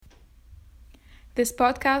This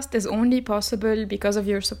podcast is only possible because of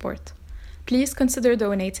your support. Please consider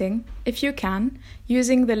donating, if you can,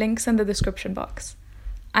 using the links in the description box.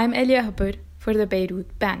 I'm Elia Habur for the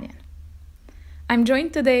Beirut Banyan. I'm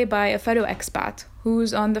joined today by a fellow expat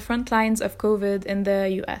who's on the front lines of COVID in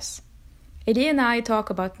the US. Eli and I talk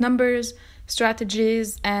about numbers,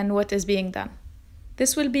 strategies, and what is being done.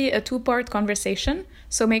 This will be a two-part conversation,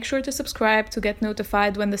 so make sure to subscribe to get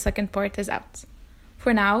notified when the second part is out.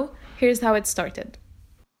 For now, here's how it started.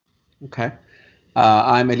 Okay.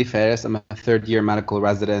 I'm Eli Ferris. I'm a third-year medical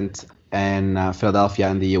resident in Philadelphia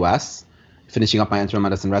in the US, finishing up my internal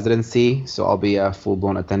medicine residency, so I'll be a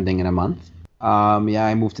full-blown attending in a month.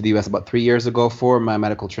 I moved to the US about 3 years ago for my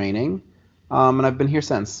medical training, and I've been here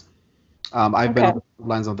since. I've been on the front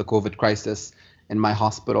lines of the COVID crisis in my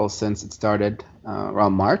hospital since it started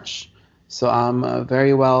around March, so I'm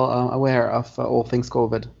very well aware of all things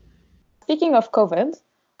COVID. Speaking of COVID,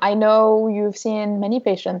 I know you've seen many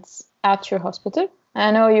patients at your hospital.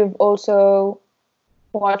 I know you've also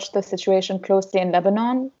watched the situation closely in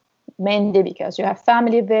Lebanon, mainly because you have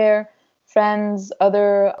family there, friends,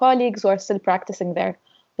 other colleagues who are still practicing there.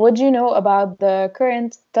 What do you know about the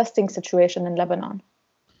current testing situation in Lebanon?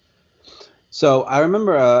 So I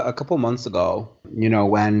remember a couple months ago,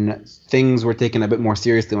 when things were taken a bit more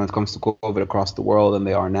seriously when it comes to COVID across the world than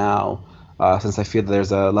they are now, since I feel that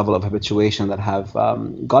there's a level of habituation that have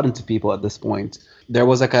gotten to people at this point. There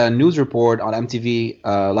was like a news report on MTV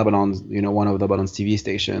Lebanon's, one of Lebanon's TV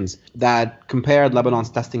stations, that compared Lebanon's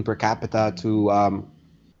testing per capita to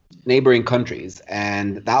neighboring countries.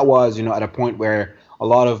 And that was, at a point where a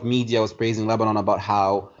lot of media was praising Lebanon about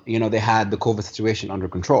how, they had the COVID situation under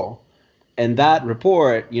control. In that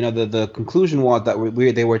report, the conclusion was that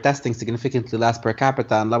they were testing significantly less per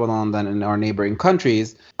capita in Lebanon than in our neighboring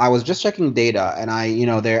countries. I was just checking data, and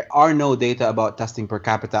there are no data about testing per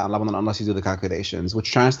capita in Lebanon unless you do the calculations, which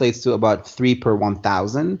translates to about 3 per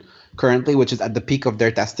 1,000 currently, which is at the peak of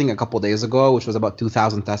their testing a couple days ago, which was about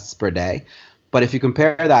 2,000 tests per day. But if you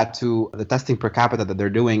compare that to the testing per capita that they're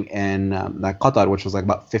doing in Qatar, which was like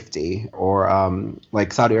about 50, or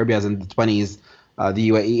like Saudi Arabia is in the 20s, the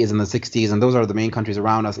UAE is in the 60s, and those are the main countries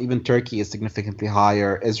around us. Even Turkey is significantly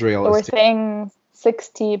higher. Israel So is we're saying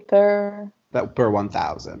 60 per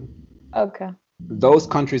 1,000. Okay. Those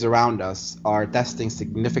countries around us are testing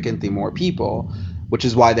significantly more people, which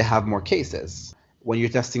is why they have more cases. When you're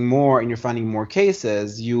testing more and you're finding more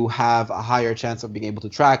cases, you have a higher chance of being able to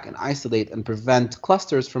track and isolate and prevent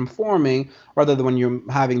clusters from forming, rather than when you're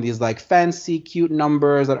having these like fancy, cute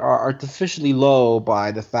numbers that are artificially low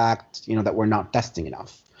by the fact, that we're not testing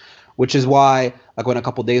enough. Which is why, like when a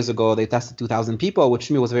couple days ago they tested 2,000 people, which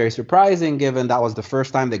to me was very surprising given that was the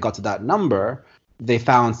first time they got to that number, they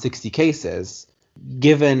found 60 cases.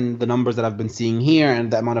 Given the numbers that I've been seeing here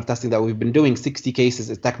and the amount of testing that we've been doing, 60 cases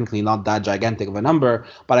is technically not that gigantic of a number,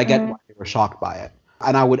 but I get why they were shocked by it.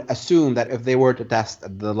 And I would assume that if they were to test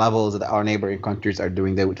at the levels that our neighboring countries are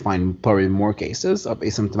doing, they would find probably more cases of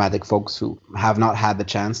asymptomatic folks who have not had the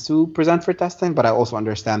chance to present for testing. But I also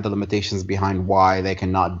understand the limitations behind why they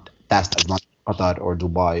cannot test as much as Qatar or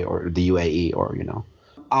Dubai or the UAE or,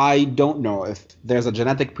 I don't know if there's a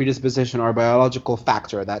genetic predisposition or a biological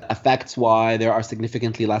factor that affects why there are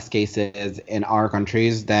significantly less cases in our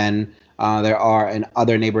countries than there are in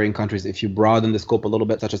other neighboring countries if you broaden the scope a little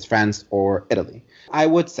bit, such as France or Italy. I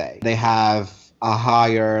would say they have a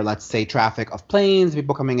higher, let's say, traffic of planes,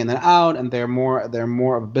 people coming in and out, and they're more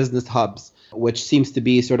of business hubs, which seems to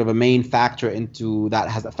be sort of a main factor into that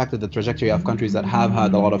has affected the trajectory of countries that have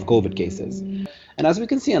had a lot of COVID cases. And as we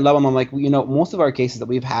can see in Lebanon, most of our cases that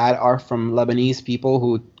we've had are from Lebanese people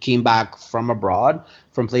who came back from abroad,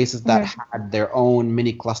 from places that had their own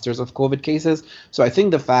mini clusters of COVID cases. So I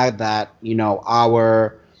think the fact that,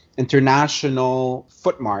 our international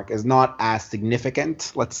footmark is not as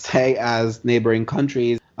significant, let's say, as neighboring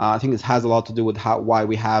countries, I think this has a lot to do with why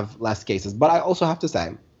we have less cases. But I also have to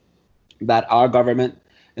say that our government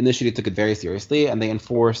initially took it very seriously, and they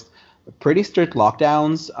enforced pretty strict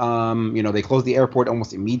lockdowns. They closed the airport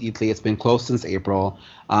almost immediately. It's been closed since April.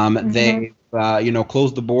 They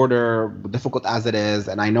closed the border, difficult as it is.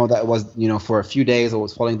 And I know that it was, for a few days I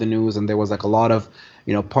was following the news, and there was like a lot of,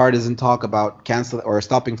 partisan talk about canceling or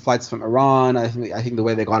stopping flights from Iran. I think the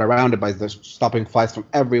way they got around it by stopping flights from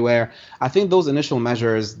everywhere. I think those initial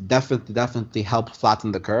measures definitely helped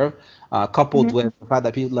flatten the curve. Coupled with the fact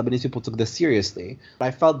that Lebanese people took this seriously.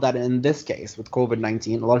 I felt that in this case, with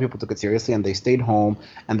COVID-19, a lot of people took it seriously and they stayed home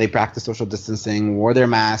and they practiced social distancing, wore their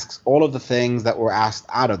masks, all of the things that were asked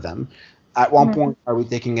out of them. At one point, are we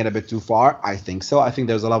taking it a bit too far? I think so. I think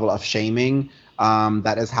there's a level of shaming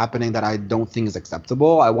that is happening that I don't think is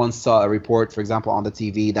acceptable. I once saw a report, for example, on the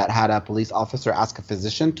TV that had a police officer ask a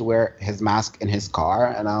physician to wear his mask in his car,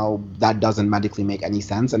 and now that doesn't medically make any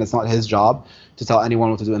sense, and it's not his job to tell anyone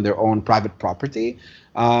what to do in their own private property.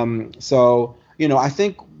 I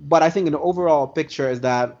think, but I think in the overall picture is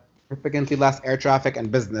that significantly less air traffic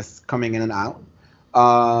and business coming in and out.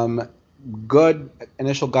 Good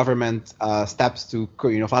initial government steps to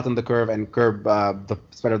flatten the curve and curb the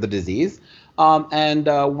spread of the disease. And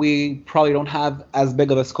we probably don't have as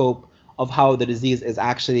big of a scope of how the disease is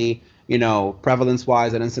actually,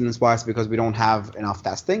 prevalence-wise and incidence-wise because we don't have enough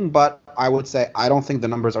testing. But I would say I don't think the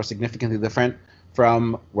numbers are significantly different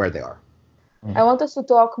from where they are. I want us to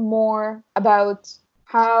talk more about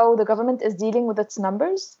how the government is dealing with its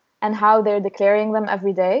numbers and how they're declaring them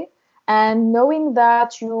every day. And knowing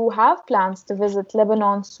that you have plans to visit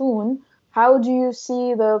Lebanon soon, how do you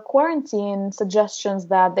see the quarantine suggestions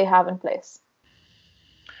that they have in place?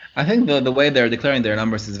 I think the way they're declaring their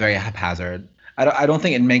numbers is very haphazard. I don't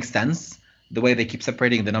think it makes sense the way they keep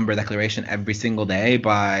separating the number declaration every single day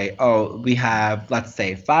by, we have, let's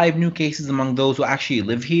say, 5 new cases among those who actually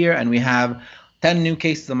live here, and we have 10 new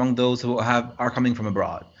cases among those who are coming from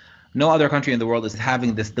abroad. No other country in the world is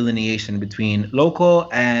having this delineation between local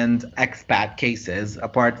and expat cases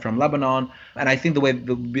apart from Lebanon. And I think the way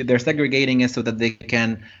they're segregating is so that they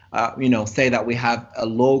can, say that we have a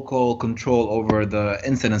local control over the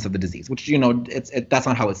incidence of the disease, which, that's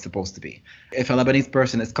not how it's supposed to be. If a Lebanese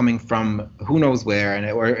person is coming from who knows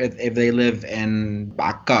where, or if they live in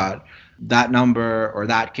Akkad, that number or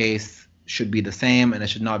that case should be the same, and it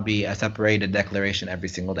should not be a separated declaration every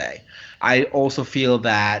single day. I also feel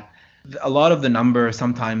that a lot of the numbers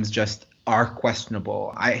sometimes just are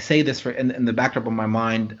questionable. I say this in the backdrop of my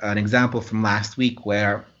mind, an example from last week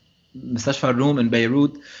where Mustashfa Room in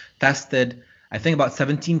Beirut tested, I think, about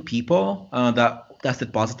 17 people that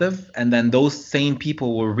tested positive, and then those same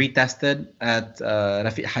people were retested at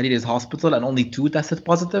Rafiq Hariri's hospital, and only 2 tested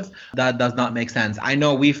positive. That does not make sense. I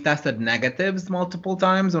know we've tested negatives multiple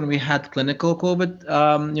times when we had clinical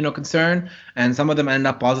COVID, concern, and some of them end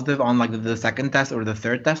up positive on like the second test or the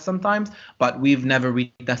third test sometimes, but we've never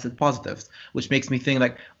retested positives, which makes me think,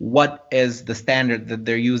 like, what is the standard that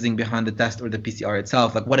they're using behind the test or the PCR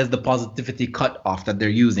itself? Like, what is the positivity cutoff that they're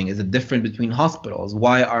using? Is it different between hospitals?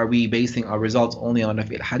 Why are we basing our results only on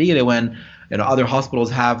Rafiq Hariri when other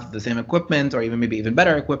hospitals have the same equipment or maybe even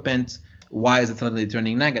better equipment? Why is it suddenly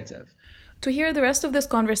turning negative? To hear the rest of this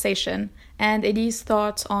conversation and Eli's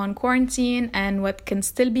thoughts on quarantine and what can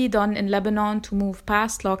still be done in Lebanon to move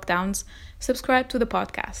past lockdowns, subscribe to the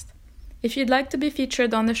podcast. If you'd like to be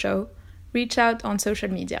featured on the show, reach out on social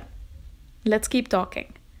media. Let's keep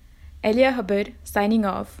talking. Elia Habur signing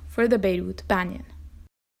off for the Beirut Banyan.